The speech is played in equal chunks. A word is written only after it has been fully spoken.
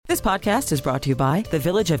This podcast is brought to you by the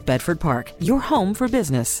Village of Bedford Park, your home for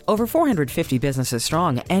business. Over 450 businesses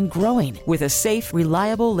strong and growing with a safe,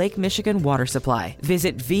 reliable Lake Michigan water supply.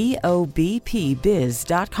 Visit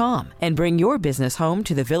VOBPBiz.com and bring your business home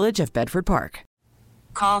to the Village of Bedford Park.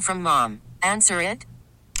 Call from mom. Answer it.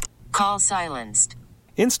 Call silenced.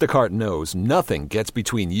 Instacart knows nothing gets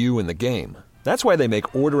between you and the game. That's why they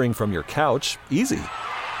make ordering from your couch easy.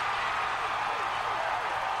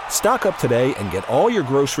 Stock up today and get all your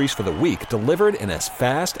groceries for the week delivered in as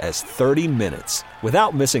fast as 30 minutes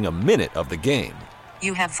without missing a minute of the game.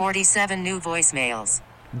 You have 47 new voicemails.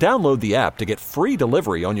 Download the app to get free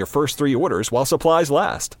delivery on your first 3 orders while supplies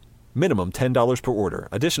last. Minimum $10 per order.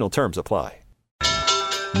 Additional terms apply.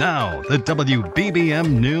 Now, the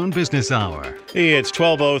WBBM Noon Business Hour. It's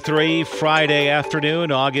 12:03 Friday afternoon,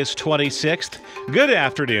 August 26th. Good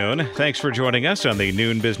afternoon. Thanks for joining us on the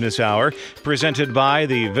Noon Business Hour, presented by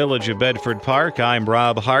the Village of Bedford Park. I'm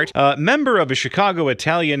Rob Hart. A member of a Chicago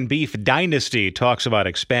Italian beef dynasty talks about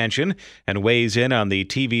expansion and weighs in on the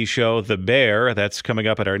TV show The Bear. That's coming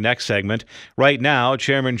up at our next segment. Right now,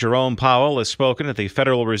 Chairman Jerome Powell has spoken at the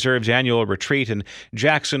Federal Reserve's annual retreat in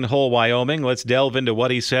Jackson Hole, Wyoming. Let's delve into what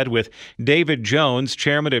he said with David Jones,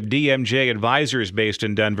 chairman of DMJ Advisors based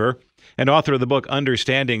in Denver, and author of the book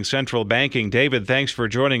Understanding Central Banking. David, thanks for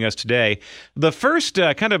joining us today. The first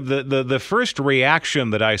the first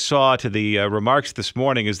reaction that I saw to the remarks this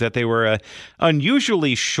morning is that they were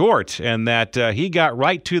unusually short and that he got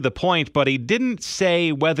right to the point, but he didn't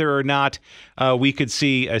say whether or not we could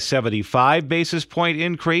see a 75 basis point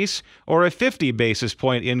increase or a 50 basis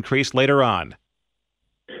point increase later on.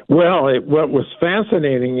 Well, what was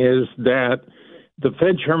fascinating is that the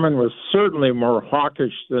Fed chairman was certainly more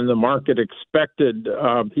hawkish than the market expected.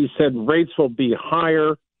 He said rates will be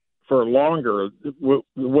higher for longer,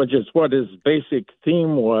 which is what his basic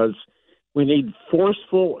theme was. We need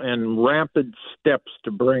forceful and rapid steps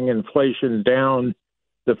to bring inflation down,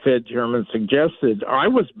 the Fed chairman suggested. I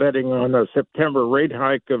was betting on a September rate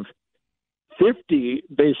hike of 50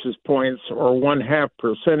 basis points or 0.5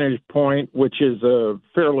 percentage point, which is a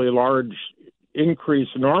fairly large increase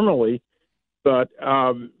normally. But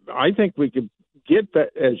I think we could get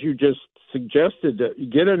that, as you just suggested,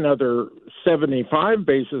 get another 75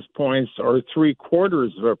 basis points or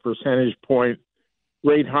 0.75 percentage point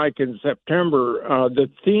rate hike in September. The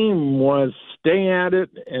theme was stay at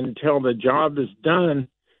it until the job is done.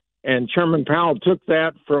 And Chairman Powell took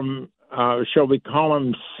that from shall we call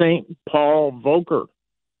him St. Paul Volcker.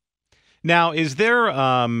 Now, is there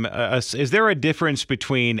a difference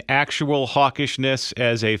between actual hawkishness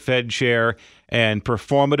as a Fed chair and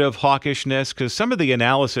performative hawkishness? Because some of the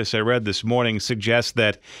analysis I read this morning suggests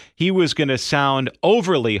that he was going to sound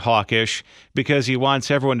overly hawkish because he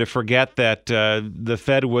wants everyone to forget that the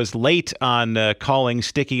Fed was late on calling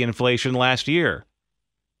sticky inflation last year.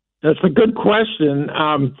 That's a good question.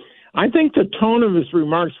 I think the tone of his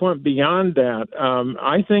remarks went beyond that.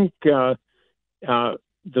 I think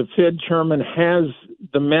the Fed chairman has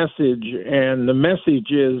the message, and the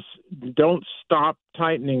message is don't stop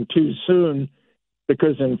tightening too soon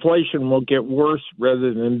because inflation will get worse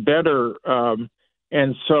rather than better.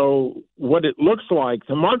 And so what it looks like,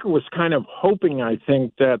 the market was kind of hoping, I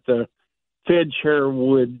think, that the Fed chair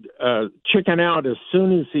would chicken out as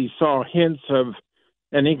soon as he saw hints of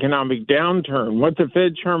an economic downturn. What the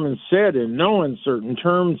Fed chairman said in no uncertain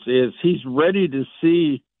terms is he's ready to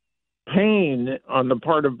see pain on the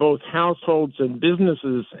part of both households and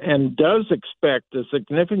businesses and does expect a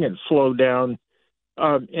significant slowdown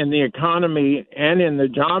in the economy and in the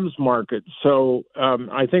jobs market. So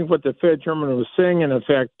I think what the Fed chairman was saying, in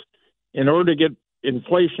effect, in order to get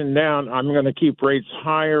inflation down, I'm going to keep rates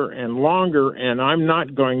higher and longer, and I'm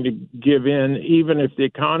not going to give in even if the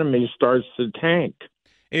economy starts to tank.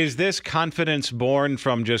 Is this confidence born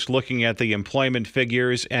from just looking at the employment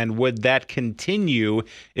figures, and would that continue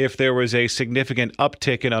if there was a significant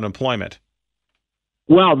uptick in unemployment?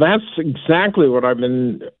 Well, that's exactly what I've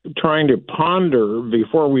been trying to ponder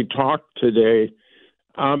before we talk today.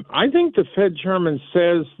 I think the Fed chairman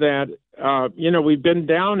says that, we've been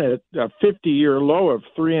down at a 50-year low of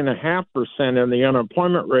 3.5% in the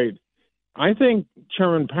unemployment rate. I think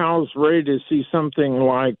Chairman Powell's ready to see something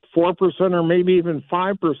like 4% or maybe even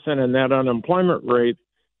 5% in that unemployment rate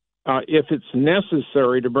if it's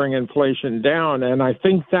necessary to bring inflation down. And I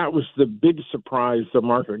think that was the big surprise the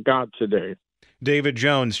market got today. David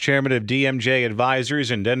Jones, chairman of DMJ Advisors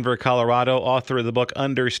in Denver, Colorado, author of the book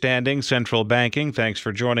Understanding Central Banking. Thanks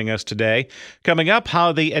for joining us today. Coming up,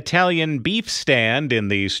 how the Italian beef stand in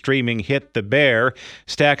the streaming hit The Bear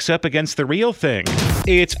stacks up against the real thing.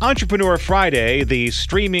 It's Entrepreneur Friday. The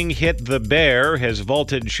streaming hit The Bear has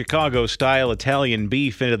vaulted Chicago-style Italian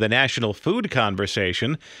beef into the national food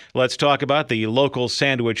conversation. Let's talk about the local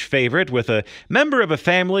sandwich favorite with a member of a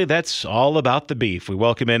family that's all about the beef. We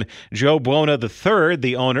welcome in Joe Buona III,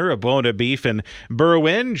 the owner of Buona Beef in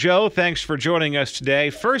Berwyn. Joe, thanks for joining us today.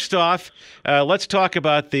 First off, let's talk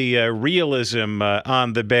about the realism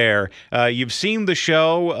on The Bear. You've seen the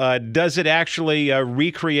show. Does it actually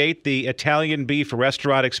recreate the Italian beef restaurant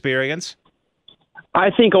experience?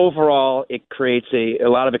 I think overall it creates a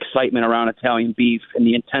lot of excitement around Italian beef and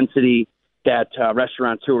the intensity that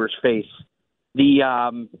restaurateurs face.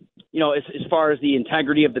 As far as the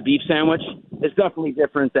integrity of the beef sandwich, it's definitely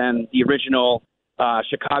different than the original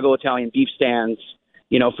Chicago Italian beef stands.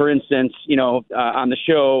 For instance, on the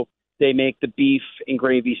show, they make the beef and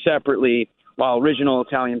gravy separately, while original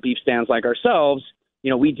Italian beef stands like ourselves,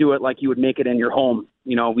 we do it like you would make it in your home.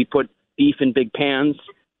 We put beef in big pans,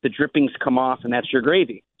 the drippings come off, and that's your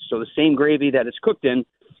gravy. So the same gravy that it's cooked in,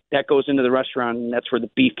 that goes into the restaurant, and that's where the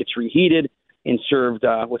beef gets reheated and served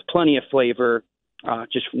with plenty of flavor,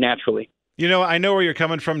 just naturally. I know where you're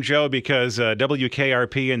coming from, Joe, because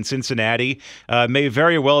WKRP in Cincinnati may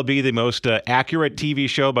very well be the most accurate TV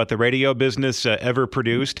show about the radio business ever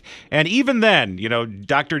produced. And even then,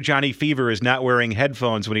 Dr. Johnny Fever is not wearing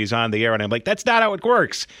headphones when he's on the air. And I'm like, that's not how it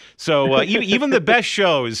works. So even the best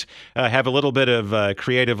shows have a little bit of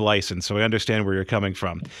creative license. So I understand where you're coming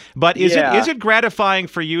from. But is it gratifying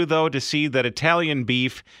for you, though, to see that Italian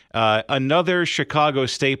beef, another Chicago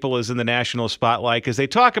staple, is in the national spotlight? Because they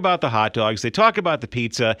talk about the hot dog. They talk about the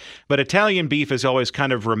pizza, but Italian beef has always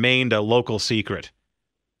kind of remained a local secret.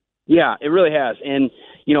 Yeah, it really has. And,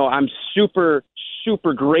 I'm super,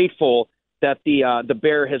 super grateful that the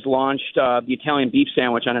Bear has launched the Italian beef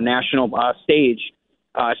sandwich on a national stage,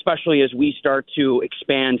 especially as we start to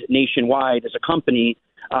expand nationwide as a company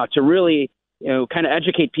to really, kind of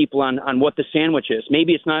educate people on what the sandwich is.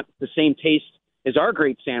 Maybe it's not the same taste as our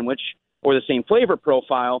great sandwich or the same flavor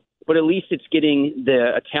profile, but at least it's getting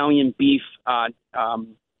the Italian beef,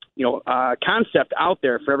 concept out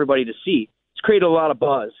there for everybody to see. It's created a lot of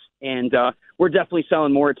buzz, and we're definitely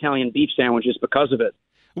selling more Italian beef sandwiches because of it.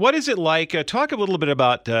 What is it like? Talk a little bit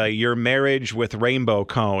about your marriage with Rainbow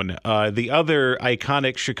Cone, the other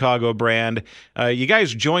iconic Chicago brand. You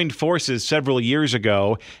guys joined forces several years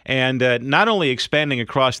ago, and not only expanding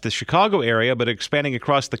across the Chicago area, but expanding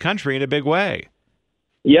across the country in a big way.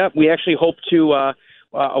 Yeah, we actually hope to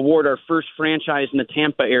award our first franchise in the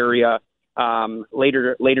Tampa area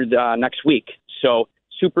later next week. So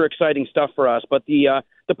super exciting stuff for us. But the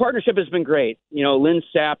partnership has been great. Lynn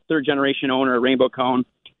Sapp, third generation owner of Rainbow Cone,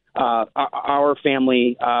 our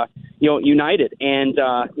family, united. And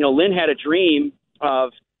Lynn had a dream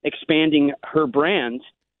of expanding her brand,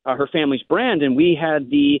 her family's brand, and we had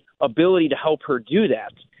the ability to help her do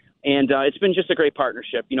that. And it's been just a great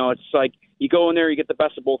partnership. It's like you go in there, you get the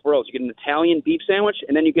best of both worlds. You get an Italian beef sandwich,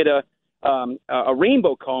 and then you get a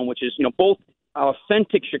Rainbow Cone, which is both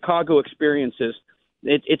authentic Chicago experiences.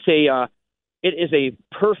 It is a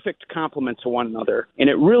perfect complement to one another, and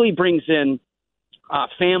it really brings in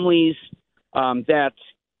families that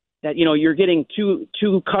you're getting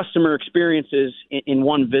two customer experiences in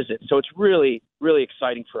one visit. So it's really, really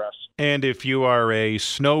exciting for us. And if you are a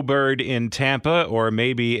snowbird in Tampa or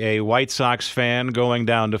maybe a White Sox fan going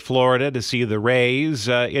down to Florida to see the Rays,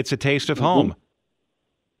 it's a taste of home.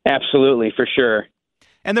 Absolutely, for sure.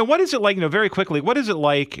 And then what is it like, very quickly, what is it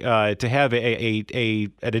like to have an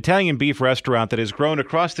Italian beef restaurant that has grown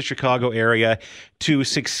across the Chicago area to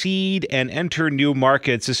succeed and enter new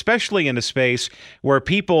markets, especially in a space where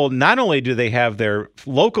people, not only do they have their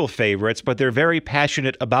local favorites, but they're very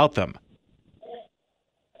passionate about them?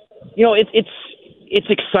 It's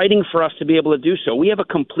exciting for us to be able to do so. We have a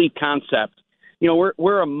complete concept.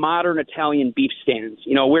 We're a modern Italian beef stand.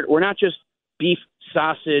 We're not just beef,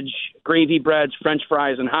 sausage, gravy breads, French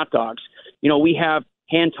fries, and hot dogs. We have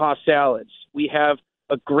hand-tossed salads. We have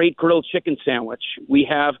a great grilled chicken sandwich. We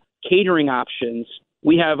have catering options.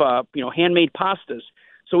 We have handmade pastas.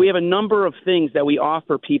 So we have a number of things that we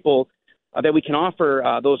offer people that we can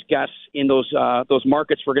offer those guests in those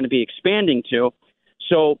markets we're going to be expanding to.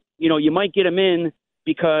 So you might get them in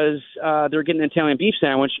because they're getting an Italian beef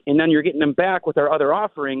sandwich, and then you're getting them back with our other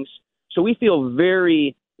offerings. So we feel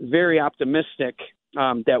very, very optimistic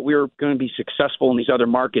that we're going to be successful in these other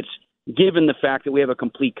markets, given the fact that we have a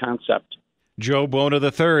complete concept. Joe Buona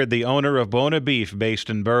III, the owner of Buona Beef, based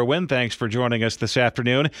in Berwyn. Thanks for joining us this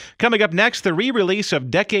afternoon. Coming up next, the re-release of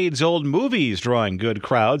decades-old movies drawing good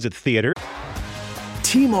crowds at theater.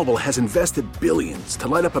 T-Mobile has invested billions to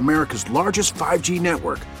light up America's largest 5G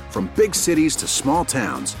network, from big cities to small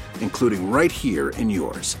towns, including right here in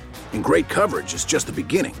yours. And great coverage is just the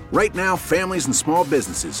beginning. Right now, families and small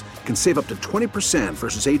businesses can save up to 20%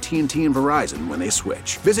 versus AT&T and Verizon when they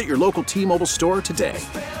switch. Visit your local T-Mobile store today.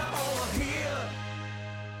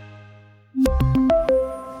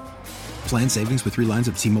 Plan savings with 3 lines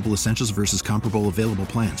of T-Mobile Essentials versus comparable available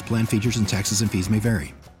plans. Plan features and taxes and fees may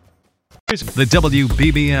vary. The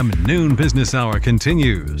WBBM Noon Business Hour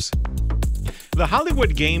continues. The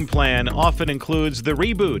Hollywood game plan often includes the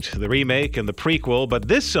reboot, the remake, and the prequel, but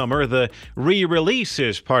this summer, the re-release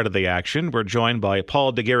is part of the action. We're joined by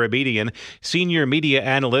Paul Dergarabedian, senior media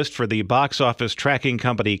analyst for the box office tracking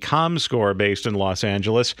company ComScore based in Los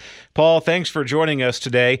Angeles. Paul, thanks for joining us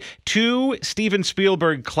today. 2 Steven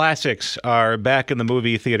Spielberg classics are back in the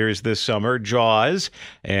movie theaters this summer, Jaws,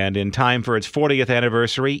 and in time for its 40th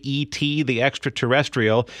anniversary, E.T. the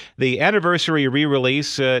Extraterrestrial. The anniversary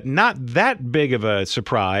re-release, not that big of a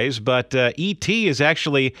surprise, but E.T. is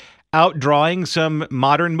actually outdrawing some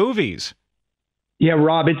modern movies. Yeah,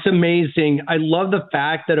 Rob, it's amazing. I love the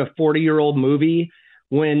fact that a 40-year-old movie,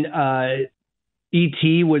 when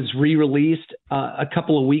E.T. was re-released a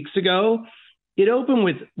couple of weeks ago, it opened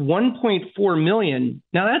with $1.4 million.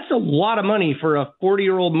 Now, that's a lot of money for a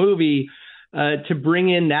 40-year-old movie to bring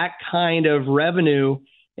in that kind of revenue.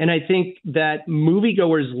 And I think that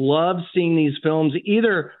moviegoers love seeing these films,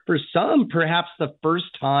 either for some, perhaps the first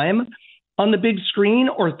time on the big screen,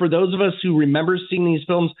 or for those of us who remember seeing these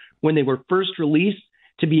films when they were first released,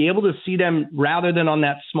 to be able to see them rather than on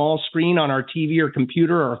that small screen on our TV or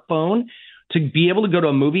computer or phone, to be able to go to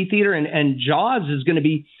a movie theater. And Jaws is going to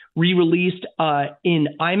be re-released in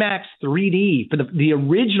IMAX 3D for the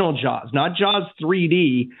original Jaws, not Jaws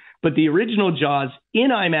 3D, but the original Jaws in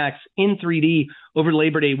IMAX in 3D over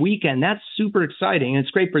Labor Day weekend. That's super exciting. And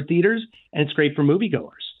it's great for theaters, and it's great for moviegoers.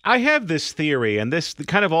 I have this theory, and this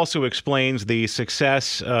kind of also explains the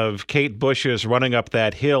success of Kate Bush's Running Up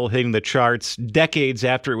That Hill hitting the charts decades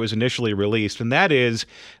after it was initially released, and that is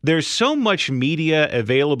there's so much media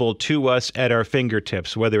available to us at our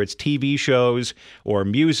fingertips, whether it's TV shows or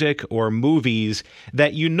music or movies,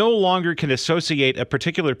 that you no longer can associate a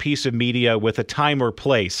particular piece of media with a time or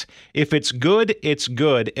place. If it's good, it's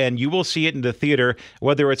good, and you will see it in the theater,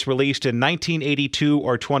 whether it's released in 1982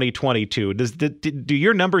 or 2022. Do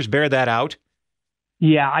your numbers bear that out?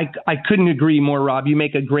 Yeah, I couldn't agree more, Rob. You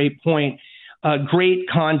make a great point. Great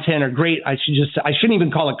content, or I shouldn't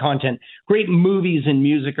even call it content. Great movies and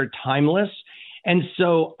music are timeless. And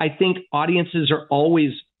so I think audiences are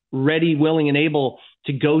always ready, willing, and able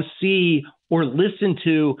to go see or listen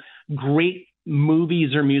to great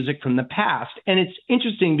movies or music from the past. And it's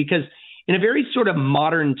interesting because in a very sort of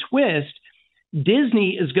modern twist,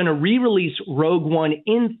 Disney is going to re-release Rogue One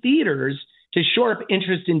in theaters to shore up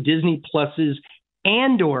interest in Disney Plus's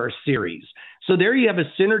Andor series. So there you have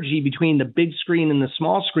a synergy between the big screen and the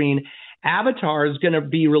small screen. Avatar is going to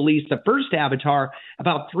be released, the first Avatar,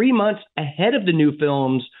 about 3 months ahead of the new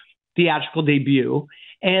film's theatrical debut.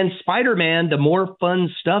 And Spider-Man, the more fun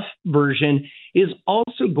stuff version, is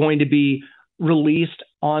also going to be released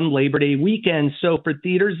on Labor Day weekend. So for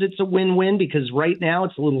theaters, it's a win-win, because right now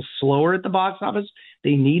it's a little slower at the box office.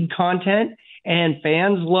 They need content. And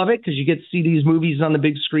fans love it because you get to see these movies on the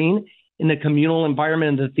big screen in the communal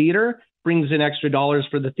environment of the theater. Brings in extra dollars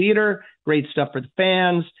for the theater, great stuff for the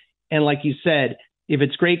fans. And like you said, if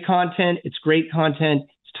it's great content, it's great content.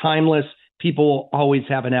 It's timeless. People will always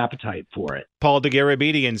have an appetite for it. Paul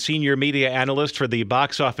Dergarabedian, senior media analyst for the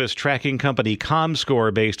box office tracking company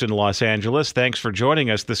ComScore based in Los Angeles. Thanks for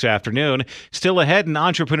joining us this afternoon. Still ahead in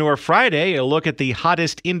Entrepreneur Friday, a look at the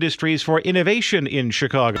hottest industries for innovation in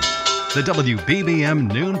Chicago. The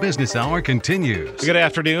WBBM Noon Business Hour continues. Good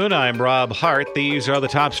afternoon. I'm Rob Hart. These are the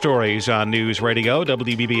top stories on News Radio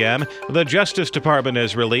WBBM. The Justice Department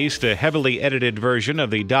has released a heavily edited version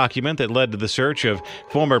of the document that led to the search of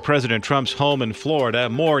former President Trump's home in Florida.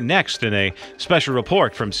 More next in a special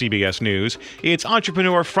report from CBS News. It's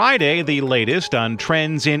Entrepreneur Friday, the latest on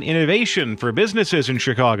trends in innovation for businesses in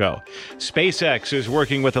Chicago. SpaceX is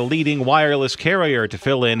working with a leading wireless carrier to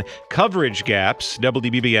fill in coverage gaps.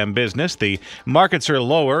 WBBM Business. The markets are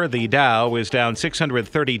lower. The Dow is down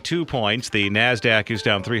 632 points. The NASDAQ is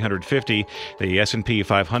down 350. The S&P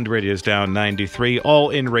 500 is down 93, all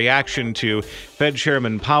in reaction to Fed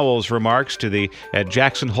Chairman Powell's remarks at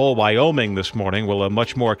Jackson Hole, Wyoming this morning. We'll have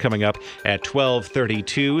much more coming up at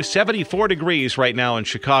 12:32. 74 degrees right now in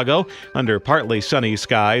Chicago, under partly sunny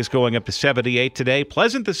skies, going up to 78 today.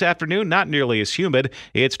 Pleasant this afternoon, not nearly as humid.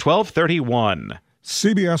 It's 12:31.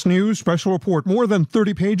 CBS News special report, more than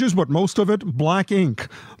 30 pages, but most of it black ink.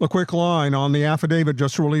 The quick line on the affidavit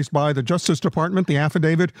just released by the Justice Department, the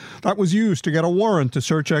affidavit that was used to get a warrant to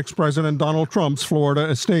search ex-President Donald Trump's Florida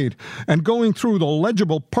estate. And going through the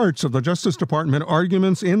legible parts of the Justice Department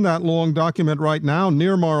arguments in that long document right now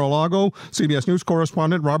near Mar-a-Lago, CBS News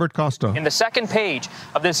correspondent Robert Costa. In the second page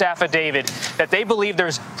of this affidavit, that they believe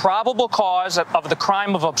there's probable cause of the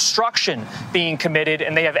crime of obstruction being committed,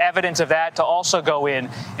 and they have evidence of that to also go in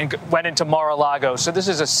and went into Mar-a-Lago. So this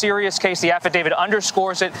is a serious case. The affidavit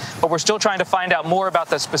underscores it, but we're still trying to find out more about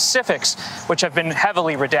the specifics, which have been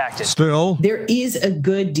heavily redacted. Still, there is a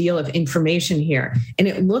good deal of information here, and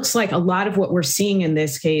it looks like a lot of what we're seeing in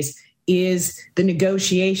this case is the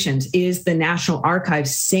negotiations, is the National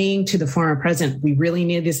Archives saying to the former president, we really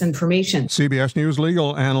need this information. CBS News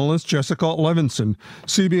legal analyst Jessica Levinson.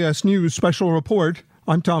 CBS News special report.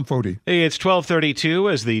 I'm Tom Foti. Hey, it's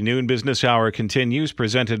 12:32 as the Noon Business Hour continues,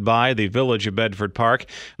 presented by the Village of Bedford Park.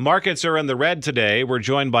 Markets are in the red today. We're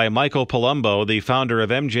joined by Michael Palumbo, the founder of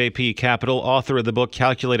MJP Capital, author of the book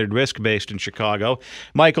Calculated Risk, based in Chicago.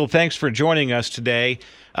 Michael, thanks for joining us today.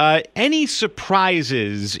 Any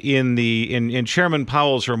surprises in Chairman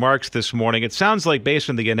Powell's remarks this morning? It sounds like, based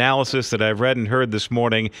on the analysis that I've read and heard this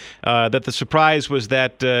morning, that the surprise was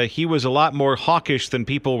that he was a lot more hawkish than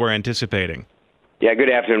people were anticipating. Yeah,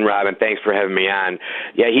 good afternoon, Rob, and thanks for having me on.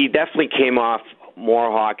 Yeah, he definitely came off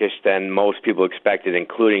more hawkish than most people expected,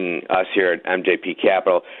 including us here at MJP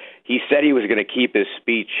Capital. He said he was going to keep his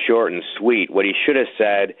speech short and sweet. What he should have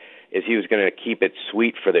said is he was going to keep it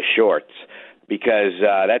sweet for the shorts, because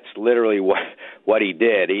that's literally what he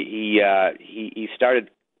did. He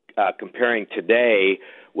started comparing today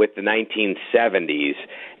with the 1970s,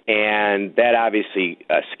 and that obviously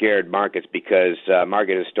scared markets, because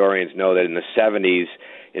market historians know that in the 70s,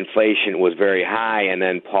 inflation was very high, and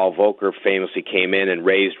then Paul Volcker famously came in and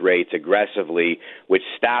raised rates aggressively, which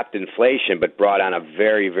stopped inflation but brought on a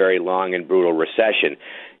very, very long and brutal recession.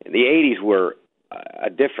 The 80s were a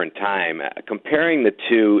different time. Comparing the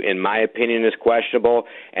two, in my opinion, is questionable,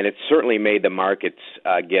 and it certainly made the markets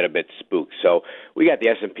get a bit spooked. So we got the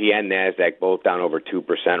S&P and NASDAQ both down over 2%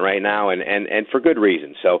 right now, and for good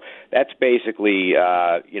reason. So that's basically,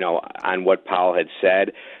 on what Powell had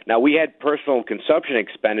said. Now, we had personal consumption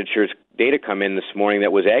expenditures data come in this morning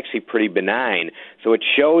that was actually pretty benign. So it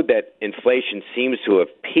showed that inflation seems to have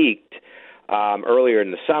peaked earlier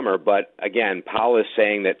in the summer, but again, Powell is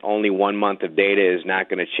saying that only 1 month of data is not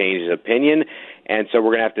going to change his opinion, and so we're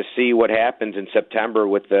going to have to see what happens in September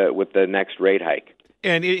with the next rate hike.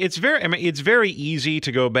 And it's very easy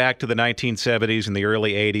to go back to the 1970s and the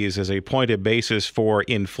early 80s as a point of basis for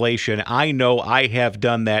inflation. I know I have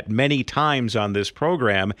done that many times on this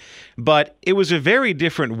program, but it was a very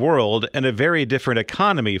different world and a very different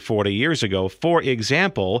economy 40 years ago. For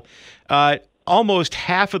example, almost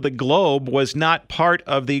half of the globe was not part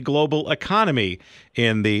of the global economy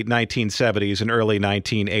in the 1970s and early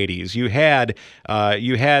 1980s. You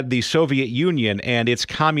had the Soviet Union and its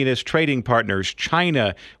communist trading partners.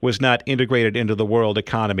 China was not integrated into the world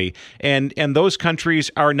economy. And those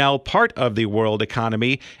countries are now part of the world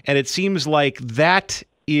economy. And it seems like that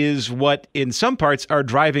is what, in some parts, are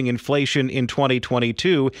driving inflation in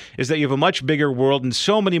 2022, is that you have a much bigger world and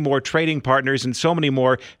so many more trading partners and so many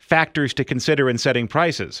more factors to consider in setting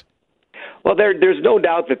prices. Well, there's no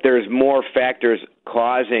doubt that there's more factors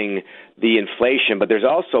causing the inflation, but there's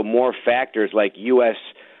also more factors like U.S.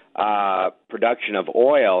 Production of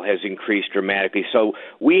oil has increased dramatically. So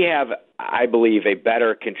we have, I believe, a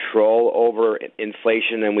better control over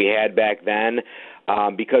inflation than we had back then,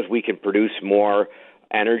 because we can produce more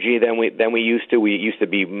energy than we used to. We used to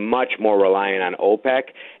be much more reliant on OPEC,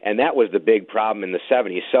 and that was the big problem in the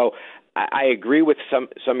 70s. So I agree with some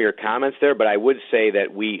of your comments there, but I would say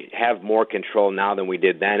that we have more control now than we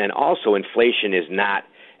did then, and also inflation is not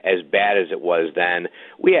as bad as it was then.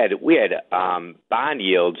 We had bond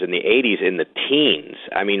yields in the 80s in the teens.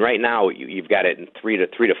 I mean, right now you've got it in 3 to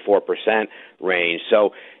 4% range. So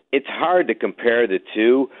it's hard to compare the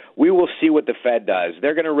two. We will see what the Fed does.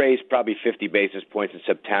 They're going to raise probably 50 basis points in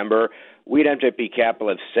September. We at MJP Capital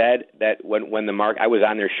have said that when the market, I was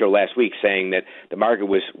on their show last week saying that the market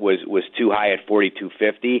was too high at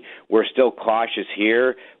 42.50. We're still cautious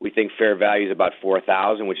here. We think fair value is about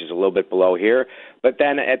 4,000, which is a little bit below here. But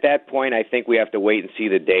then at that point, I think we have to wait and see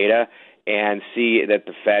the data and see that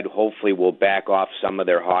the Fed hopefully will back off some of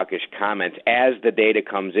their hawkish comments as the data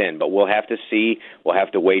comes in. But we'll have to see. We'll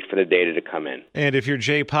have to wait for the data to come in. And if you're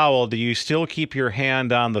Jay Powell, do you still keep your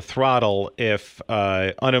hand on the throttle if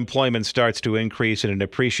unemployment starts to increase in an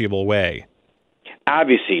appreciable way?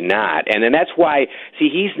 Obviously not. And then that's why,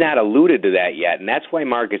 he's not alluded to that yet, and that's why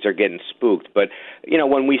markets are getting spooked. But,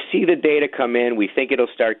 when we see the data come in, we think it'll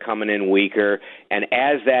start coming in weaker. And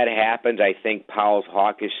as that happens, I think Powell's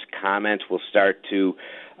hawkish comments will start to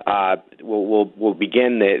we'll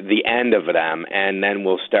begin the end of them, and then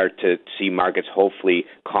we'll start to see markets hopefully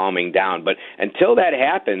calming down. But until that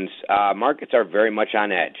happens, markets are very much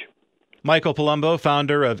on edge. Michael Palumbo,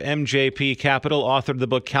 founder of MJP Capital, authored the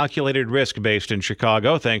book Calculated Risk, based in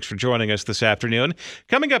Chicago. Thanks for joining us this afternoon.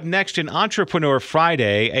 Coming up next in Entrepreneur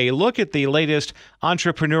Friday, a look at the latest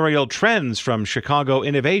entrepreneurial trends from Chicago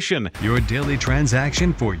Innovation. Your daily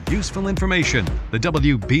transaction for useful information. The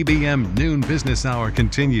WBBM Noon Business Hour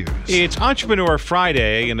continues. It's Entrepreneur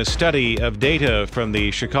Friday, and a study of data from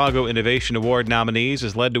the Chicago Innovation Award nominees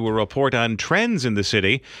has led to a report on trends in the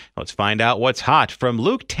city. Let's find out what's hot from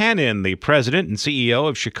Luke Tannen, the president and CEO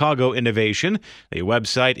of Chicago Innovation. The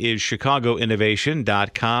website is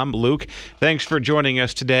chicagoinnovation.com. Luke, thanks for joining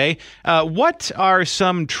us today. What are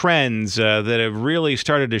some trends that have really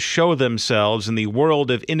started to show themselves in the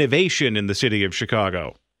world of innovation in the city of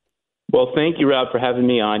Chicago? Well, thank you, Rob, for having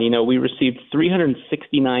me on. We received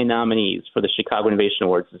 369 nominees for the Chicago Innovation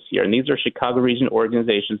Awards this year, and these are Chicago region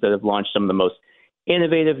organizations that have launched some of the most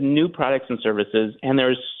innovative new products and services, and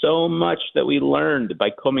there's so much that we learned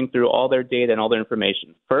by combing through all their data and all their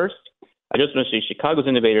information. First, I just want to say Chicago's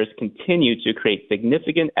innovators continue to create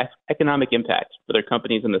significant economic impact for their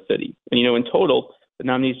companies in the city. And, in total, the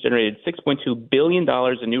nominees generated $6.2 billion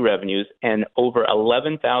in new revenues and over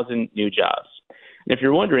 11,000 new jobs. And if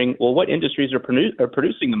you're wondering, well, what industries are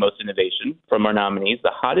producing the most innovation from our nominees,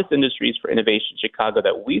 the hottest industries for innovation in Chicago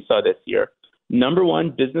that we saw this year: number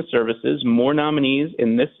one, business services, more nominees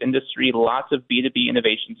in this industry, lots of B2B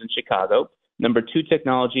innovations in Chicago. Number two,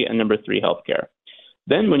 technology, and number three, healthcare.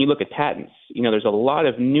 Then when you look at patents, there's a lot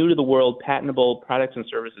of new-to-the-world patentable products and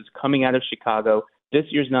services coming out of Chicago. This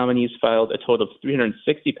year's nominees filed a total of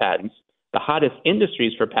 360 patents. The hottest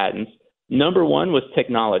industries for patents: number one was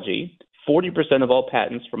technology. 40% of all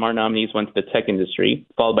patents from our nominees went to the tech industry,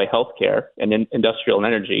 followed by healthcare and industrial and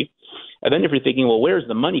energy. And then if you're thinking, well, where's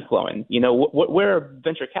the money flowing? Where are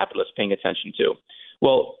venture capitalists paying attention to?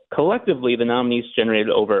 Well, collectively, the nominees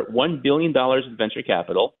generated over $1 billion in venture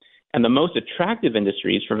capital, and the most attractive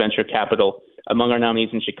industries for venture capital among our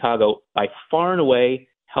nominees in Chicago, by far and away,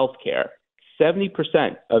 healthcare. 70%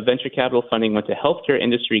 of venture capital funding went to healthcare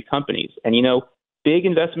industry companies. And, big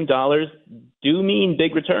investment dollars do mean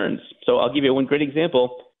big returns. So I'll give you one great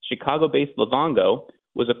example. Chicago-based Livongo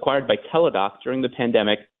was acquired by Teladoc during the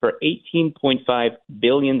pandemic for $18.5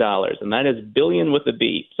 billion, and that is billion with a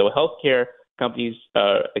B. So healthcare companies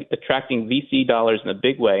attracting VC dollars in a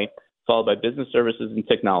big way, followed by business services and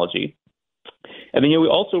technology. And then we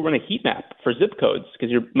also run a heat map for zip codes,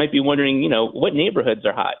 because you might be wondering, what neighborhoods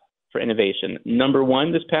are hot for innovation. Number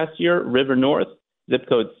one this past year, River North, zip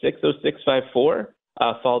code 60654,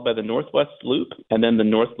 followed by the Northwest Loop, and then the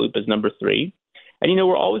North Loop is number three. And,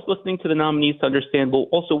 we're always listening to the nominees to understand, well,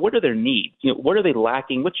 also, what are their needs? What are they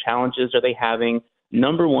lacking? What challenges are they having?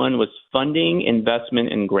 Number one was funding,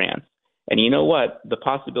 investment, and grants. And you know what? The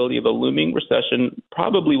possibility of a looming recession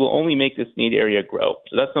probably will only make this need area grow.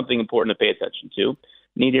 So that's something important to pay attention to.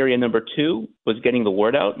 Need area number two was getting the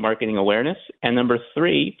word out, marketing awareness. And number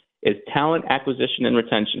three is talent acquisition and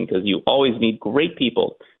retention, because you always need great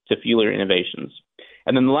people to fuel your innovations.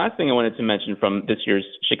 And then the last thing I wanted to mention from this year's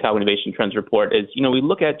Chicago Innovation Trends Report is, we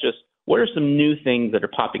look at just what are some new things that are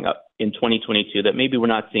popping up in 2022 that maybe we're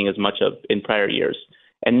not seeing as much of in prior years.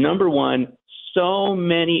 And number one, so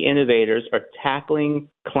many innovators are tackling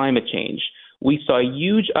climate change. We saw a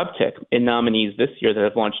huge uptick in nominees this year that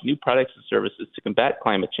have launched new products and services to combat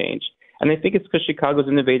climate change. And I think it's because Chicago's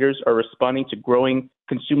innovators are responding to growing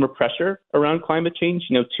consumer pressure around climate change.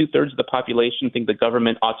 2/3 of the population think the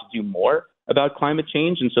government ought to do more about climate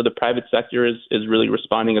change, and so the private sector is really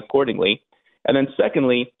responding accordingly. And then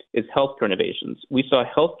secondly is healthcare innovations. We saw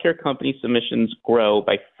healthcare company submissions grow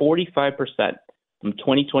by 45% from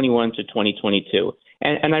 2021 to 2022.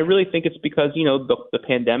 And I really think it's because, the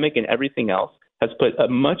pandemic and everything else has put a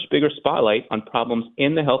much bigger spotlight on problems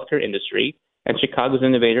in the healthcare industry, and Chicago's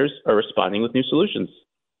innovators are responding with new solutions.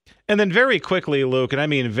 And then very quickly, Luke, and I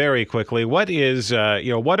mean very quickly, what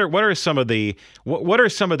are some of the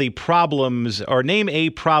problems, or name a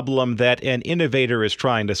problem that an innovator is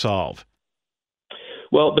trying to solve?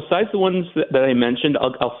 Well, besides the ones that I mentioned,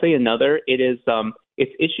 I'll say another.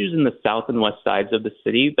 It's issues in the south and west sides of the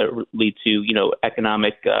city that lead to,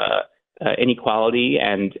 economic inequality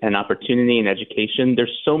and opportunity and education.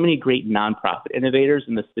 There's so many great nonprofit innovators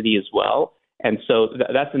in the city as well. And so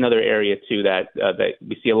that's another area, too, that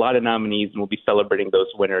we see a lot of nominees, and we'll be celebrating those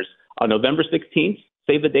winners on November 16th.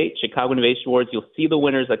 Save the date, Chicago Innovation Awards. You'll see the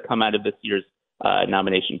winners that come out of this year's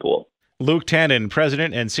nomination pool. Luke Tannen,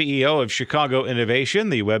 President and CEO of Chicago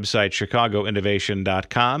Innovation, the website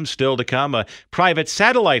chicagoinnovation.com. Still to come, a private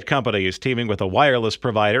satellite company is teaming with a wireless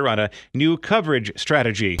provider on a new coverage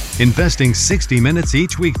strategy. Investing 60 minutes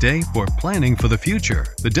each weekday for planning for the future.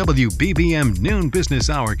 The WBBM Noon Business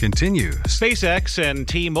Hour continues. SpaceX and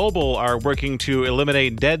T-Mobile are working to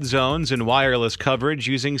eliminate dead zones in wireless coverage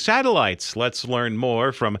using satellites. Let's learn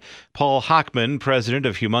more from Paul Hochman, President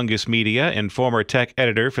of Humongous Media and former tech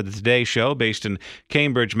editor for the Today Show based in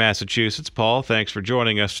Cambridge, Massachusetts. Paul, thanks for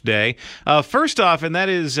joining us today. First off, and that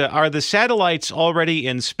is, are the satellites already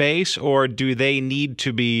in space, or do they need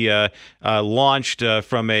to be launched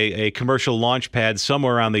from a commercial launch pad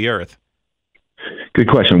somewhere on the Earth? Good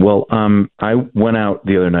question. Well, I went out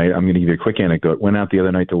the other night. I'm going to give you a quick anecdote. Went out the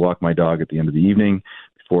other night to walk my dog at the end of the evening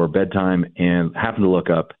before bedtime and happened to look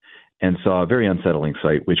up and saw a very unsettling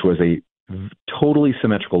sight, which was a totally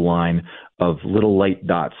symmetrical line of little light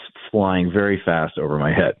dots flying very fast over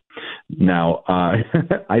my head. Now,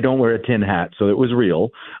 I don't wear a tin hat, so it was real.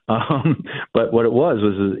 But what it was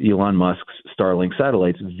Elon Musk's Starlink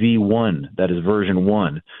satellites, V1, that is version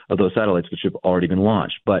 1 of those satellites, which have already been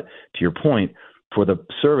launched. But to your point, for the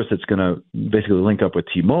service that's going to basically link up with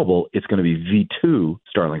T-Mobile, it's going to be V2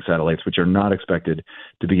 Starlink satellites, which are not expected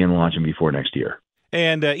to begin launching before next year.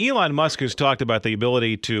 And Elon Musk has talked about the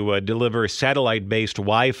ability to deliver satellite-based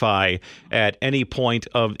Wi-Fi at any point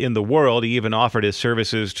in the world. He even offered his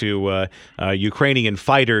services to Ukrainian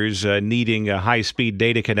fighters needing a high-speed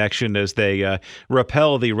data connection as they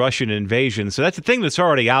repel the Russian invasion. So that's a thing that's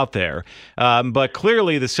already out there. But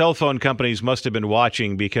clearly the cell phone companies must have been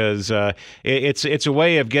watching, because it's a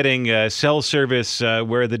way of getting cell service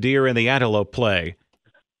where the deer and the antelope play.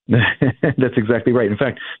 That's exactly right. In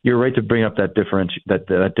fact, you're right to bring up that difference.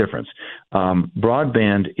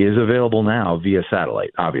 Broadband is available now via satellite,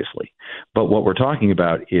 obviously. But what we're talking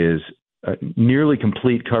about is nearly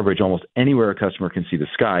complete coverage almost anywhere a customer can see the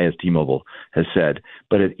sky, as T-Mobile has said.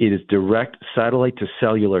 But it is direct satellite to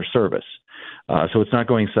cellular service. So it's not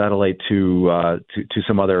going satellite to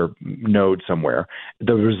some other node somewhere.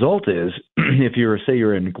 The result is, if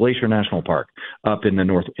you're in Glacier National Park up in the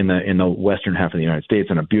north, in the western half of the United States,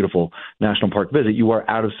 on a beautiful national park visit, you are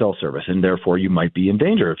out of cell service, and therefore you might be in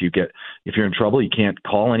danger. If you're in trouble, you can't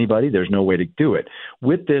call anybody. There's no way to do it.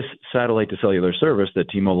 With this satellite to cellular service that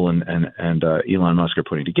T-Mobile and Elon Musk are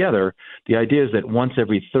putting together, the idea is that once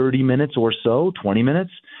every 30 minutes or so, 20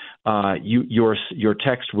 minutes, your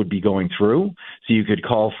text would be going through, so you could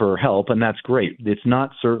call for help, and that's great. It's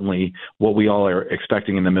not certainly what we all are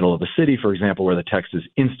expecting in the middle of a city, for example, where the text is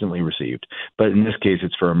instantly received. But in this case,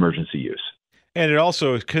 it's for emergency use. And it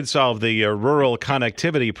also could solve the rural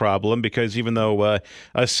connectivity problem, because even though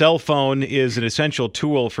a cell phone is an essential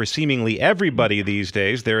tool for seemingly everybody these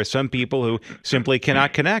days, there are some people who simply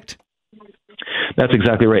cannot connect. That's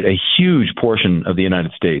exactly right. A huge portion of the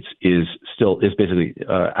United States is basically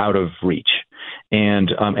out of reach.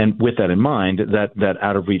 And with that in mind, that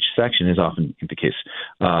out of reach section is often the case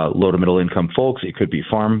low to middle income folks. It could be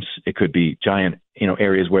farms. It could be giant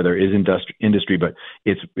areas where there is industry, but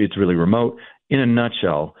it's really remote. In a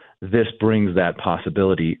nutshell, this brings that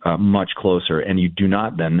possibility much closer, and you do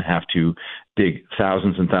not then have to dig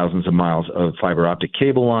thousands and thousands of miles of fiber optic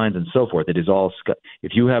cable lines and so forth. It is all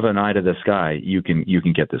if you have an eye to the sky, you can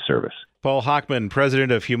get this service. Paul Hochman,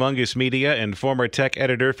 president of Humongous Media and former tech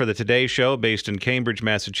editor for the Today Show based in Cambridge,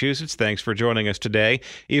 Massachusetts. Thanks for joining us today.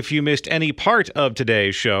 If you missed any part of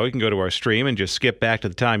today's show, you can go to our stream and just skip back to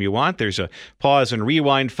the time you want. There's a pause and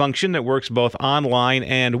rewind function that works both online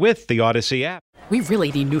and with the Odyssey app. We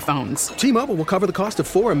really need new phones. T-Mobile will cover the cost of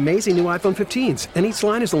 4 amazing new iPhone 15s, and each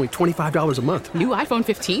line is only $25 a month. New iPhone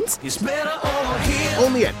 15s? It's better over here.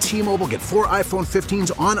 Only at T-Mobile, get 4 iPhone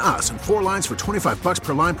 15s on us and 4 lines for $25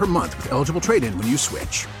 per line per month with eligible trade-in when you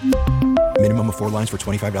switch. Minimum of 4 lines for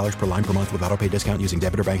 $25 per line per month with autopay discount using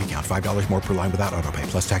debit or bank account. $5 more per line without autopay,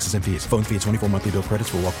 plus taxes and fees. Phone fee at 24 monthly bill credits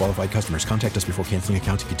for well-qualified customers. Contact us before canceling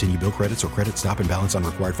account to continue bill credits or credit stop and balance on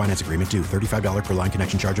required finance agreement due. $35 per line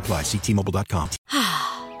connection charge applies. See T-Mobile.com.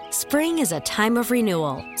 Spring is a time of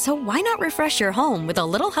renewal, so why not refresh your home with a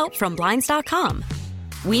little help from Blinds.com?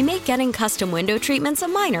 We make getting custom window treatments a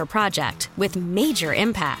minor project with major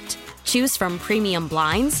impact. Choose from premium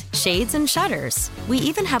blinds, shades, and shutters. We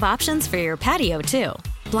even have options for your patio, too.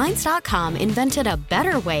 Blinds.com invented a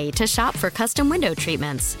better way to shop for custom window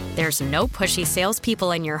treatments. There's no pushy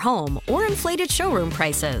salespeople in your home or inflated showroom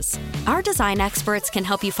prices. Our design experts can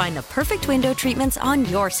help you find the perfect window treatments on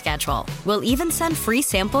your schedule. We'll even send free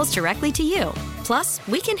samples directly to you. Plus,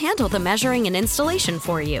 we can handle the measuring and installation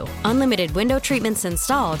for you. Unlimited window treatments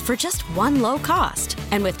installed for just one low cost.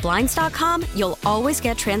 And with Blinds.com, you'll always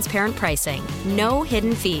get transparent pricing. No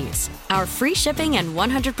hidden fees. Our free shipping and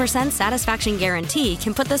 100% satisfaction guarantee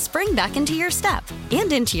can put the spring back into your step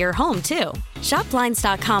and into your home, too. Shop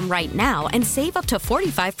Blinds.com right now and save up to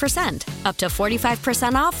 45%. Up to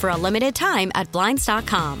 45% off for a limited time at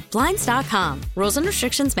Blinds.com. Blinds.com. Rules and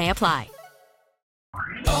restrictions may apply.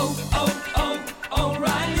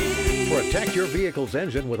 O'Reilly. Protect your vehicle's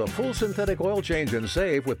engine with a full synthetic oil change and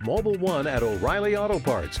save with Mobil 1 at O'Reilly Auto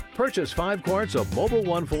Parts. Purchase 5 quarts of Mobil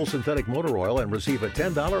 1 full synthetic motor oil and receive a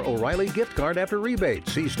 $10 O'Reilly gift card after rebate.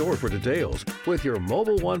 See store for details. With your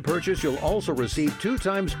Mobil 1 purchase, you'll also receive 2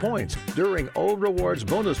 times points during O Rewards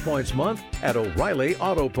Bonus Points Month at O'Reilly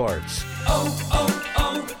Auto Parts.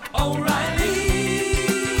 O'Reilly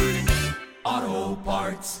Auto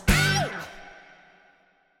Parts.